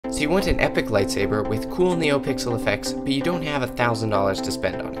So you want an epic lightsaber with cool Neopixel effects, but you don't have $1,000 to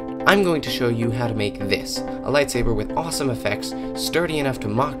spend on it. I'm going to show you how to make this, a lightsaber with awesome effects, sturdy enough to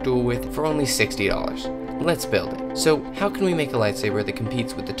mock duel with for only $60. Let's build it. So how can we make a lightsaber that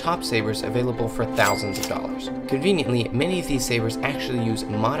competes with the top sabers available for thousands of dollars? Conveniently, many of these sabers actually use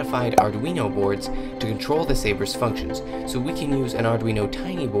modified Arduino boards to control the saber's functions, so we can use an Arduino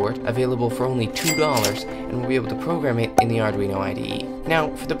Tiny board available for only $2 and we'll be able to program it in the Arduino IDE.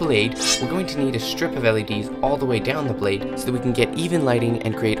 Now, for the blade, we're going to need a strip of LEDs all the way down the blade so that we can get even lighting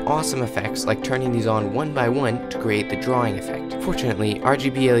and create awesome effects like turning these on one by one to create the drawing effect. Fortunately,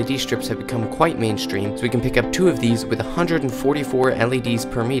 RGB LED strips have become quite mainstream, so we can pick up 2 of these with 144 LEDs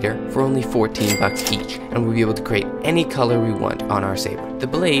per meter for only $14 each, and we'll be able to create any color we want on our saber. The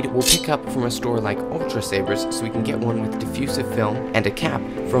blade we'll pick up from a store like Ultra Sabers, so we can get one with diffusive film and a cap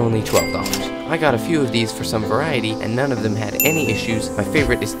for only $12. I got a few of these for some variety, and none of them had any issues. My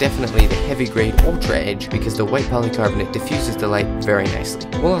favorite is definitely the heavy grade Ultra Edge because the white polycarbonate diffuses the light very nicely.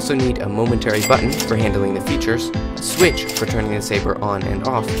 We'll also need a momentary button for handling the features, a switch for turning the saber on and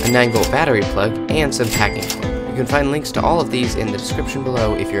off, a 9-volt battery plug, and some packing tape. You can find links to all of these in the description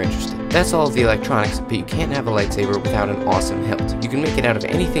below if you're interested. That's all of the electronics, but you can't have a lightsaber without an awesome hilt. You can make it out of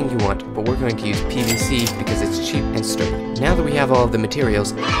anything you want, but we're going to use PVC because it's cheap and sturdy. Now that we have all of the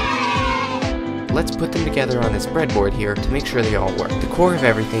materials, let's put them together on this breadboard here to make sure they all work. The core of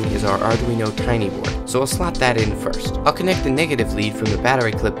everything is our Arduino Tiny board, so I'll slot that in first. I'll connect the negative lead from the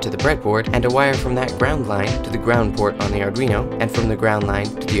battery clip to the breadboard, and a wire from that ground line to the ground port on the Arduino, and from the ground line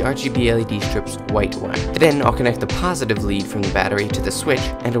to the RGB LED strip's white wire. Then I'll connect the positive lead from the battery to the switch,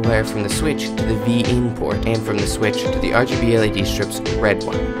 and a wire from the switch to the V-in port, and from the switch to the RGB LED strip's red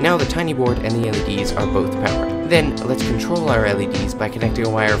wire. Now the Tiny board and the LEDs are both powered. Then, let's control our LEDs by connecting a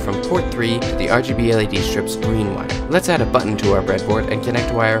wire from port 3 to the RGB LED strip's green wire. Let's add a button to our breadboard and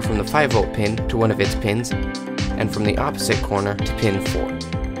connect a wire from the 5-volt pin to one of its pins, and from the opposite corner to pin 4.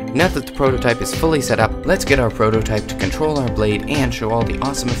 Now that the prototype is fully set up, let's get our prototype to control our blade and show all the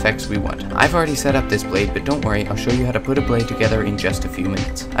awesome effects we want. I've already set up this blade, but don't worry, I'll show you how to put a blade together in just a few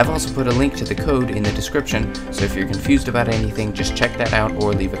minutes. I've also put a link to the code in the description, so if you're confused about anything, just check that out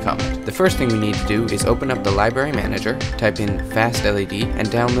or leave a comment. The first thing we need to do is open up the library manager, type in Fast LED, and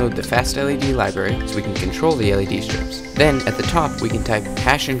download the Fast LED library so we can control the LED strips. Then, at the top, we can type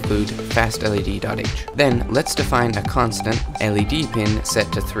 #include fastled.h. Then, let's define a constant LED pin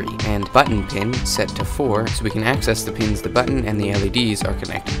set to 3, and button pin set to 4 so we can access the pins the button and the LEDs are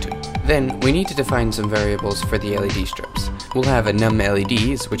connected to. Then, we need to define some variables for the LED strips. We'll have a num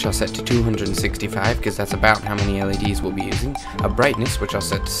LEDs, which I'll set to 265 because that's about how many LEDs we'll be using, a brightness, which I'll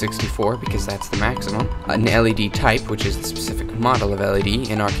set to 64 because that's the maximum, an LED type, which is the specific model of LED,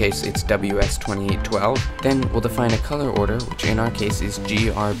 in our case it's WS2812, then we'll define a color order, which in our case is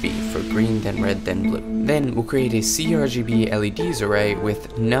GRB, for green, then red, then blue. Then we'll create a CRGB LEDs array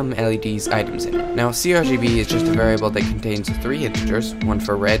with num LEDs items in it. Now CRGB is just a variable that contains 3 integers, one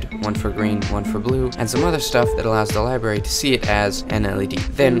for red, one for green, one for blue, and some other stuff that allows the library to see it as an LED.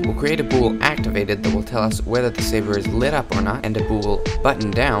 Then we'll create a bool activated that will tell us whether the saber is lit up or not, and a bool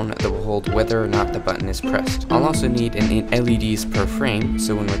button down that will hold whether or not the button is pressed. I'll also need an LEDs per frame,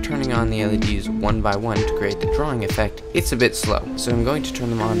 so when we're turning on the LEDs one by one to create the drawing effect, it's a bit slow, so I'm going to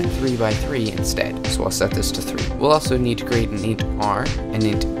turn them on 3 by 3 instead, so I'll set this to 3. We'll also need to create an int R, an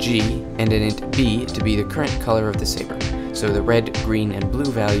int G, and an int B to be the current color of the saber, so the red, green, and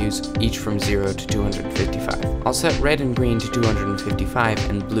blue values each from 0 to 255. I'll set red and green to 255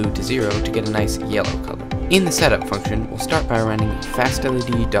 and blue to 0 to get a nice yellow color. In the setup function, we'll start by running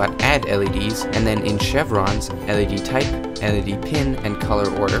fastled.addLEDs, and then in chevrons, LED type, LED pin, and color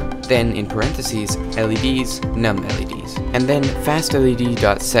order, then in parentheses, LEDs, num LEDs, and then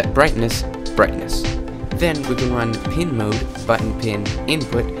fastled.setBrightness, brightness. Then we can run pin mode, button pin,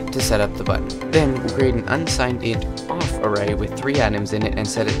 input to set up the button. Then we'll create an unsigned int off array with 3 items in it and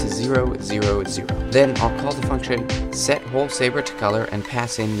set it to 0, 0, 0. Then I'll call the function set whole saber to color and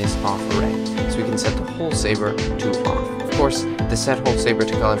pass in this off array, so we can set the whole saber to off. Of course, the set whole saber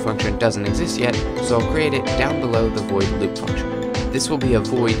to color function doesn't exist yet, so I'll create it down below the void loop function. This will be a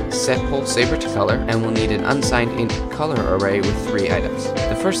void set whole saber to color, and we'll need an unsigned int color array with 3 items.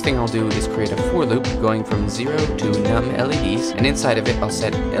 The first thing I'll do is create a for loop going from 0 to num LEDs, and inside of it I'll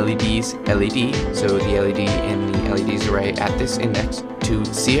set LEDs LED, so the LED in the LEDs array at this index to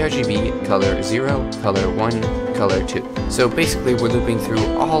CRGB color 0, color 1, color 2. So basically we're looping through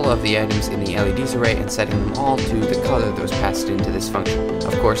all of the items in the LEDs array and setting them all to the color that was passed into this function.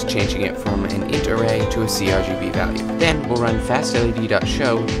 Of course, changing it from an int array to a CRGB value. Then we'll run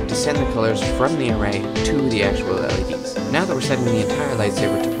fastled.show to send the colors from the array to the actual LEDs. Now that we're setting the entire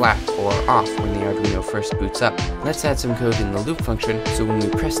lightsaber to black or off when the Arduino first boots up, let's add some code in the loop function so when we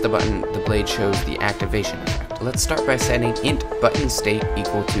press the button, the blade shows the activation effect. Let's start by setting int button state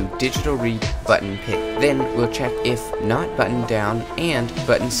equal to digital read button pin. Then we'll check if not button down and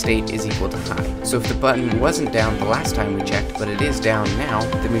button state is equal to high. So if the button wasn't down the last time we checked, but it is down now,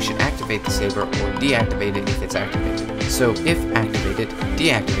 then we should activate the saber or deactivate it if it's activated. So if activated,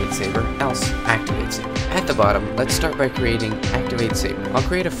 deactivate saber, else activate saber. At the bottom, let's start by creating activate saber. I'll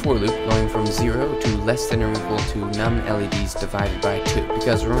create a for loop going from 0 to less than or equal to num LEDs divided by 2,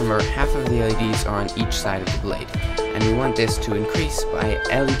 because remember, half of the LEDs are on each side of the blade, and we want this to increase by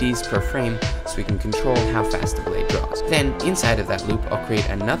LEDs per frame so we can control how fast the blade draws. Then, inside of that loop, I'll create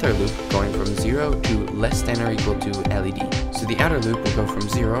another loop going from 0 to less than or equal to LED. So the outer loop will go from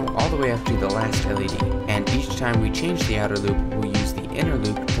 0 all the way up to the last LED, and each time we change the outer loop, we'll use the inner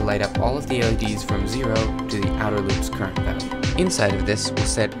loop to light up all of the LEDs from 0 to the outer loop's current value. Inside of this, we'll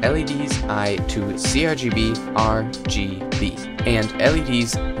set LEDs I to CRGB RGB, and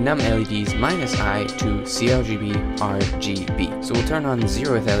LEDs num LEDs minus I to CRGB RGB. So we'll turn on the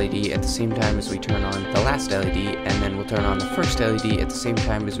 0th LED at the same time as we turn on the last LED, and then we'll turn on the first LED at the same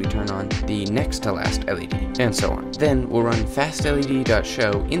time as we turn on the next to last LED, and so on. Then we'll run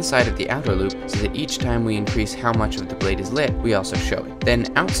fastled.show inside of the outer loop so that each time we increase how much of the blade is lit, we also show it. Then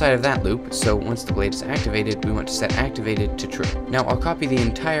outside of that loop, so once the blade is activated, we want to set activated to true. Now I'll copy the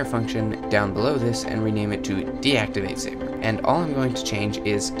entire function down below this and rename it to deactivate saber. And all I'm going to change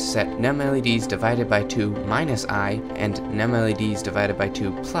is to set num LEDs divided by 2 minus I and num LEDs divided by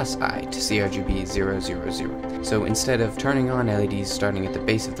 2 plus I to CRGB 000. So instead of turning on LEDs starting at the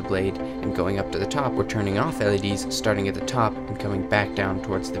base of the blade and going up to the top, we're turning off LEDs starting at the top and coming back down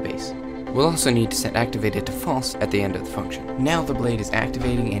towards the base. We'll also need to set activated to false at the end of the function. Now the blade is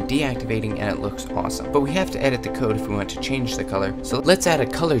activating and deactivating and it looks awesome. But we have to edit the code if we want to change the color, so let's add a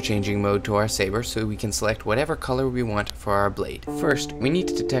color changing mode to our saber so we can select whatever color we want for our blade. First, we need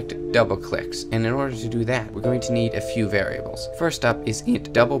to detect double clicks, and in order to do that, we're going to need a few variables. First up is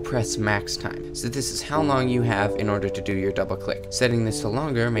int double press max time. So this is how long you have in order to do your double click. Setting this to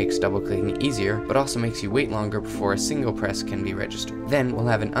longer makes double clicking easier, but also makes you wait longer before a single press can be registered. Then we'll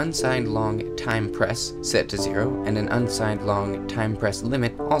have an unsigned long time press set to 0 and an unsigned long time press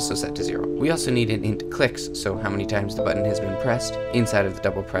limit also set to 0. We also need an int clicks, so how many times the button has been pressed, inside of the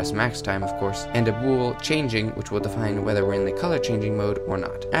double press max time of course, and a bool changing, which will define whether we're in the color changing mode or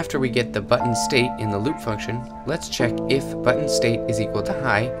not. After we get the button state in the loop function, let's check if button state is equal to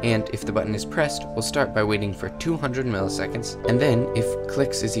high, and if the button is pressed, we'll start by waiting for 200 milliseconds, and then if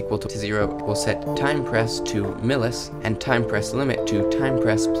clicks is equal to 0, we'll set time press to millis and time press limit to time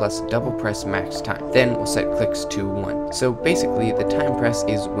press plus double press max time. Then we'll set clicks to 1. So basically the time press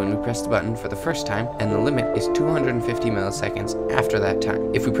is when we press the button for the first time, and the limit is 250 milliseconds after that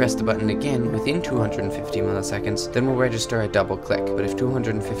time. If we press the button again within 250 milliseconds, then we'll register a double click, but if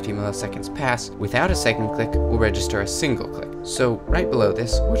 250 milliseconds pass without a second click, we'll register a single click. So right below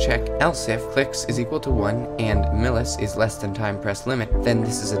this, we'll check else if clicks is equal to 1 and millis is less than time press limit, then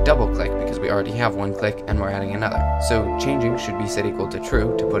this is a double click because we already have one click and we're adding another. So changing should be set equal to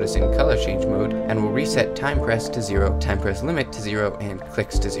true to put us in color change mode, and we'll reset time press to 0, time press limit to 0, and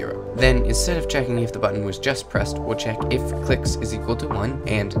clicks to 0. Then instead of checking if the button was just pressed, we'll check if clicks is equal to 1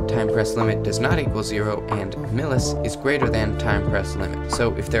 and time press limit does not equal 0 and millis is greater than time press limit.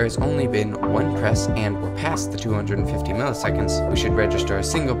 So if there has only been one press and we're past the 250 milliseconds, we should register a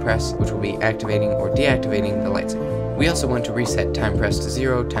single press, which will be activating or deactivating the lightsaber. We also want to reset time press to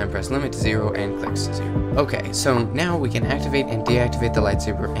 0, time press limit to 0, and clicks to 0. Okay, so now we can activate and deactivate the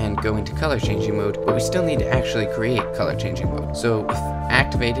lightsaber and go into color changing mode, but we still need to actually create color changing mode. So with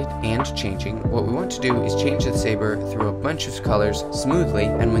activated and changing, what we want to do is change the saber through a bunch of colors smoothly,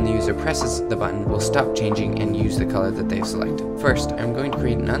 and when the user presses the button, we'll stop changing and use the color that they've selected. First, I'm going to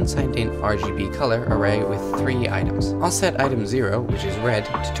create an unsigned int RGB color array with 3 items. I'll set item 0, which is red,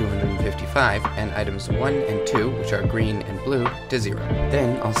 to 255, and items 1 and 2, which are green and blue, to 0.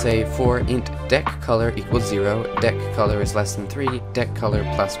 Then I'll say for int deck color equals 0, deck color is less than 3, deck color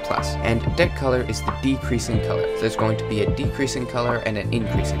plus plus, and deck color is the decreasing color. So there's going to be a decreasing color and an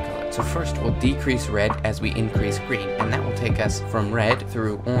increasing color. So first we'll decrease red as we increase green, and that will take us from red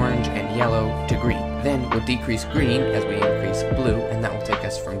through orange and yellow to green. Then we'll decrease green as we increase blue, and that will take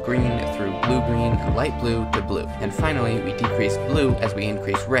us from green through blue-green, light blue to blue. And finally, we decrease blue as we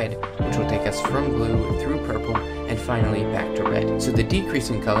increase red, which will take us from blue through purple, and finally back to red. So the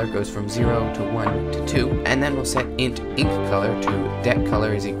decreasing color goes from 0 to 1 to 2, and then we'll set int ink color to det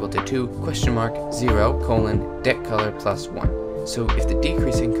color is equal to 2, question mark, 0, colon, det color plus 1. So if the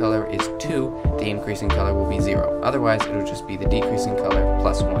decreasing color is 2, the increasing color will be 0. Otherwise, it will just be the decreasing color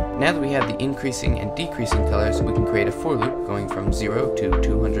plus 1. Now that we have the increasing and decreasing colors, we can create a for loop going from 0 to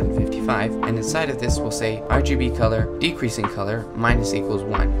 255, and inside of this we'll say RGB color decreasing color minus equals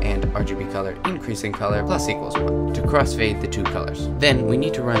 1, and RGB color increasing color plus equals 1 to crossfade the two colors. Then we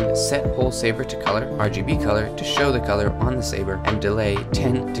need to run set whole saber to color, RGB color, to show the color on the saber, and delay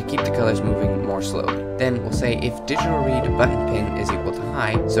 10 to keep the colors moving more slowly. Then we'll say if digital read button pin is equal to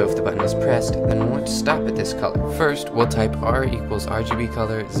high, so if the button is pressed, then we'll want to stop at this color. First, we'll type R equals RGB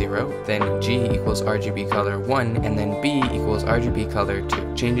color 0, then G equals RGB color 1, and then B equals RGB color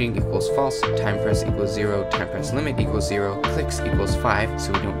 2. Changing equals false, time press equals 0, time press limit equals 0, clicks equals 5,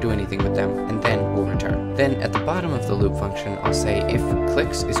 so we don't do anything with them, and then we'll return. Then at the bottom of the loop function, I'll say if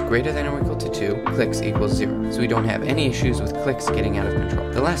clicks is greater than or equal to 2, clicks equals 0, so we don't have any issues with clicks getting out of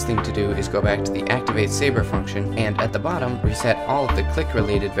control. The last thing to do is go back to the activate saber function, and at the bottom, reset all of the click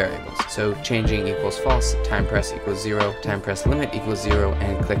related variables. So changing equals false, time press equals 0, time press limit equals 0,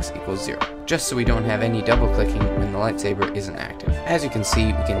 and clicks equals 0. Just so we don't have any double clicking when the lightsaber isn't active. As you can see,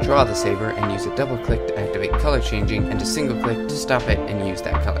 we can draw the saber and use a double click to activate color changing, and a single click to stop it and use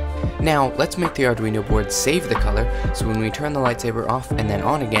that color. Now, let's make the Arduino board save the color, so when we turn the lightsaber off and then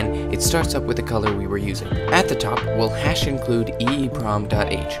on again, it starts up with the color we were using. At the top, we'll hash include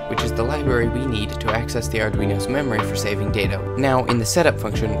eeprom.h, which is the library we need to access the Arduino's memory for saving data. Now, in the setup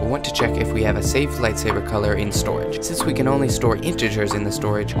function, we'll want to check if we have a saved lightsaber color in storage. Since we can only store integers in the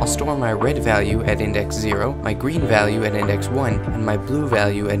storage, I'll store my red value at index 0, my green value at index 1, and my blue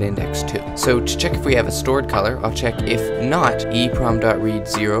value at index 2. So to check if we have a stored color, I'll check if not eeprom.read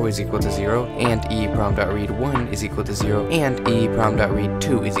 0 is equal to 0, and eeprom.read 1 is equal to 0, and eeprom.read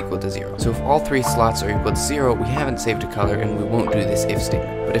 2 is equal to 0. So if all three slots are equal to 0, we haven't saved a color and we won't do this if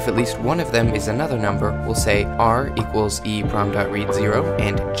statement. But if at least one of them is another number, we'll say R equals eeprom.read 0,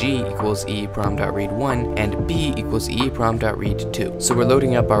 and G equals eeprom.read 1, and B equals eeprom.read 2. So we're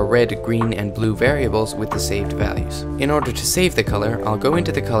loading up our red, green, and blue variables with the saved values. In order to save the color, I'll go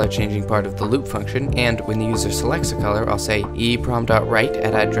into the color changing part of the loop function, and when the user selects a color, I'll say eeprom.write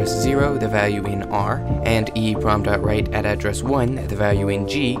at address 0, the value in R, and eeprom.write at address 1, the value in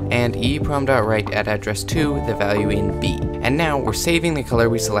G, and eeprom.write at address 2, the value in B. And now we're saving the color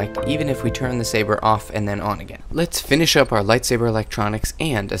we select even if we turn the saber off and then on again. Let's finish up our lightsaber electronics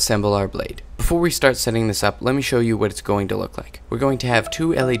and assemble our blade. Before we start setting this up, let me show you what it's going to look like. We're going to have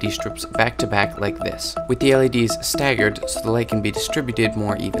two LED strips back to back like this, with the LEDs staggered so the light can be distributed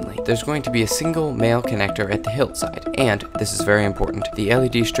more evenly. There's going to be a single male connector at the hilt side, and, this is very important, the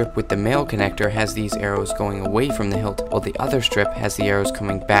LED strip with the male connector has these arrows going away from the hilt, while the other strip has the arrows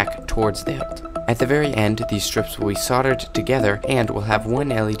coming back towards the hilt. At the very end, these strips will be soldered together, and we'll have one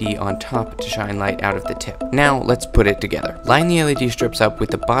LED on top to shine light out of the tip. Now, let's put it together. Line the LED strips up with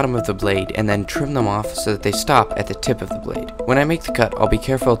the bottom of the blade, and then trim them off so that they stop at the tip of the blade. When I make the cut, I'll be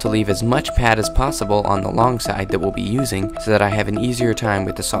careful to leave as much pad as possible on the long side that we'll be using so that I have an easier time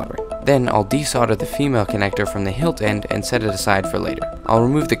with the soldering. Then I'll desolder the female connector from the hilt end and set it aside for later. I'll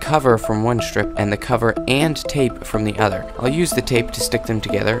remove the cover from one strip and the cover and tape from the other. I'll use the tape to stick them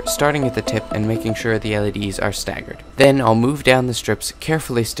together, starting at the tip and making sure the LEDs are staggered. Then I'll move down the strips,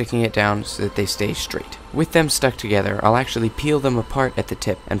 carefully sticking it down so that they stay straight. With them stuck together, I'll actually peel them apart at the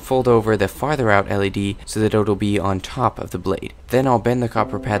tip and fold over the farther out LED so that it'll be on top of the blade. Then I'll bend the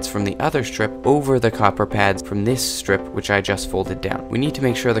copper pads from the other strip over the copper pads from this strip which I just folded down. We need to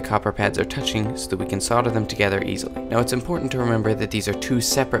make sure the copper pads are touching so that we can solder them together easily. Now it's important to remember that these are two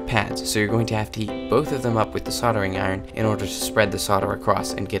separate pads, so you're going to have to heat both of them up with the soldering iron in order to spread the solder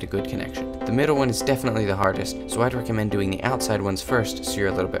across and get a good connection. The middle one is definitely the hardest, so I'd recommend doing the outside ones first so you're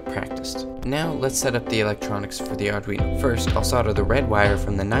a little bit practiced. Now let's set up the electronics for the Arduino. First, I'll solder the red wire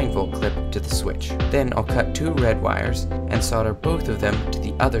from the 9-volt clip to the switch. Then I'll cut two red wires and solder both of them to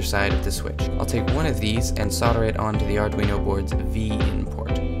the other side of the switch. I'll take one of these and solder it onto the Arduino board's V-in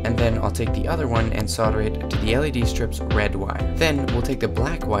port. And then I'll take the other one and solder it to the LED strip's red wire. Then we'll take the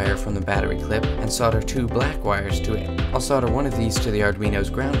black wire from the battery clip and solder 2 black wires to it. I'll solder one of these to the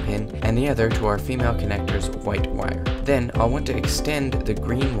Arduino's ground pin and the other to our female connector's white wire. Then I'll want to extend the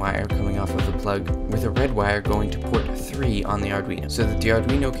green wire coming off of the plug with a red wire going to port 3 on the Arduino so that the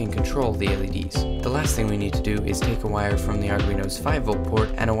Arduino can control the LEDs. The last thing we need to do is take a wire from the Arduino's 5V port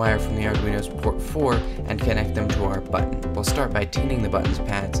and a wire from the Arduino's port 4 and connect them to our button. We'll start by tinning the button's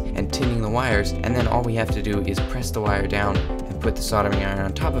pads and tinning the wires, and then all we have to do is press the wire down and put the soldering iron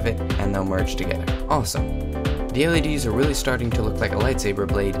on top of it, and they'll merge together. Awesome! The LEDs are really starting to look like a lightsaber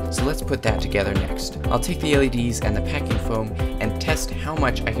blade, so let's put that together next. I'll take the LEDs and the packing foam and test how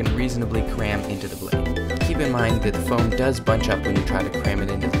much I can reasonably cram into the blade. Keep in mind that the foam does bunch up when you try to cram it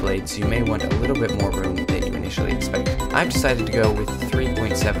into the blade, so you may want a little bit more room than you initially expected. I've decided to go with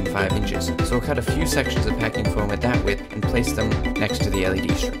 3.75 inches, so I'll cut a few sections of packing foam at that width and place them next to the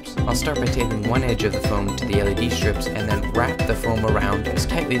LED strips. I'll start by taping one edge of the foam to the LED strips and then wrap the foam around as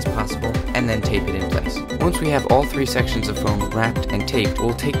tightly as possible and then tape it in place. Once we have all 3 sections of foam wrapped and taped,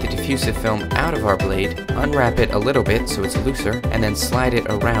 we'll take the diffusive film out of our blade, unwrap it a little bit so it's looser, and then slide it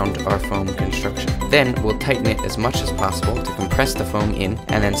around our foam construction. Then we'll tighten it as much as possible to compress the foam in,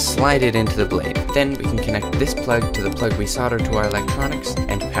 and then slide it into the blade. Then we can connect this plug to the plug we soldered to our electronics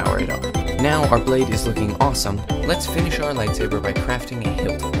and power it on. Now our blade is looking awesome. Let's finish our lightsaber by crafting a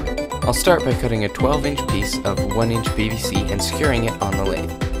hilt for it. I'll start by cutting a 12-inch piece of 1-inch PVC and securing it on the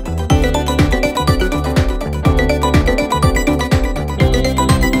lathe.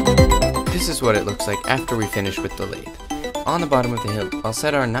 This is what it looks like after we finish with the lathe. On the bottom of the hilt, I'll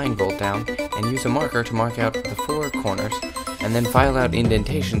set our 9V down and use a marker to mark out the 4 corners, and then file out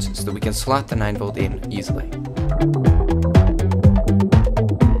indentations so that we can slot the 9V in easily.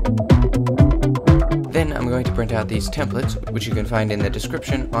 Then I'm going to print out these templates, which you can find in the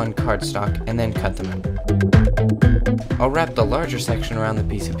description, on cardstock, and then cut them out. I'll wrap the larger section around the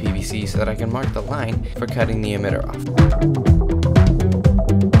piece of PVC so that I can mark the line for cutting the emitter off.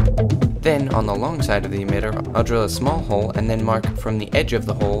 Then, on the long side of the emitter, I'll drill a small hole and then mark from the edge of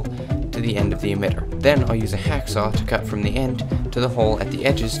the hole to the end of the emitter. Then I'll use a hacksaw to cut from the end to the hole at the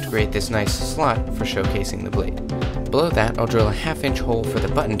edges to create this nice slot for showcasing the blade. Below that, I'll drill a 1/2-inch hole for the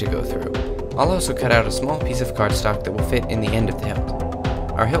button to go through. I'll also cut out a small piece of cardstock that will fit in the end of the hilt.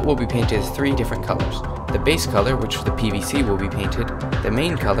 Our hilt will be painted 3 different colors. The base color, which the PVC will be painted, the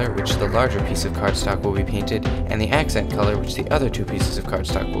main color, which the larger piece of cardstock will be painted, and the accent color, which the other 2 pieces of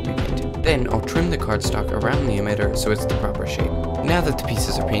cardstock will be painted. Then I'll trim the cardstock around the emitter so it's the proper shape. Now that the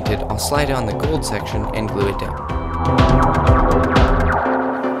pieces are painted, I'll slide on the gold section and glue it down.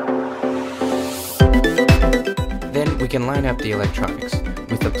 Then we can line up the electronics,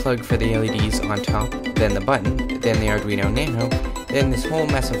 with the plug for the LEDs on top, then the button, then the Arduino Nano, then this whole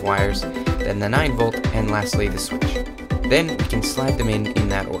mess of wires, then the 9V, and lastly the switch. Then we can slide them in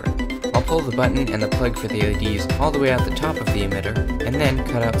that order. I'll pull the button and the plug for the LEDs all the way out the top of the emitter, and then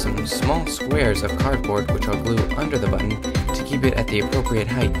cut out some small squares of cardboard which I'll glue under the button to keep it at the appropriate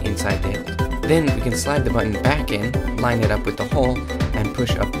height inside the hilt. Then we can slide the button back in, line it up with the hole, and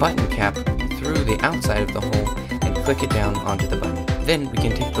push a button cap through the outside of the hole and click it down onto the button. Then we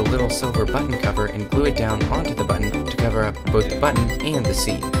can take the little silver button cover and glue it down onto the button to cover up both the button and the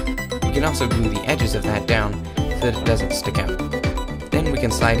seam. We can also glue the edges of that down so that it doesn't stick out. Then we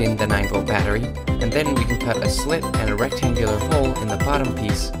can slide in the 9V battery, and then we can cut a slit and a rectangular hole in the bottom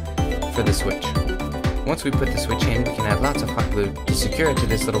piece for the switch. Once we put the switch in, we can add lots of hot glue to secure it to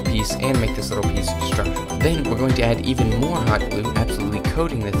this little piece and make this little piece structural. Then we're going to add even more hot glue, absolutely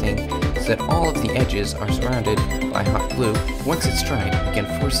coating the thing so that all of the edges are surrounded by hot glue. Once it's dried, we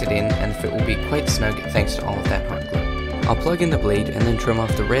can force it in and the fit will be quite snug thanks to all of that hot glue. I'll plug in the blade and then trim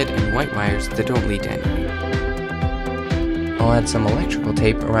off the red and white wires that don't lead to anywhere. I'll add some electrical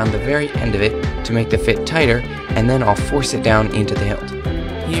tape around the very end of it to make the fit tighter, and then I'll force it down into the hilt.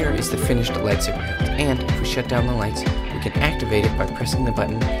 Here is the finished lightsaber hilt, and if we shut down the lights, we can activate it by pressing the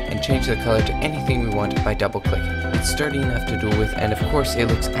button and change the color to anything we want by double-clicking. It's sturdy enough to duel with, and of course it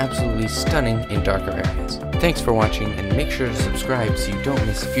looks absolutely stunning in darker areas. Thanks for watching, and make sure to subscribe so you don't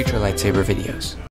miss future lightsaber videos.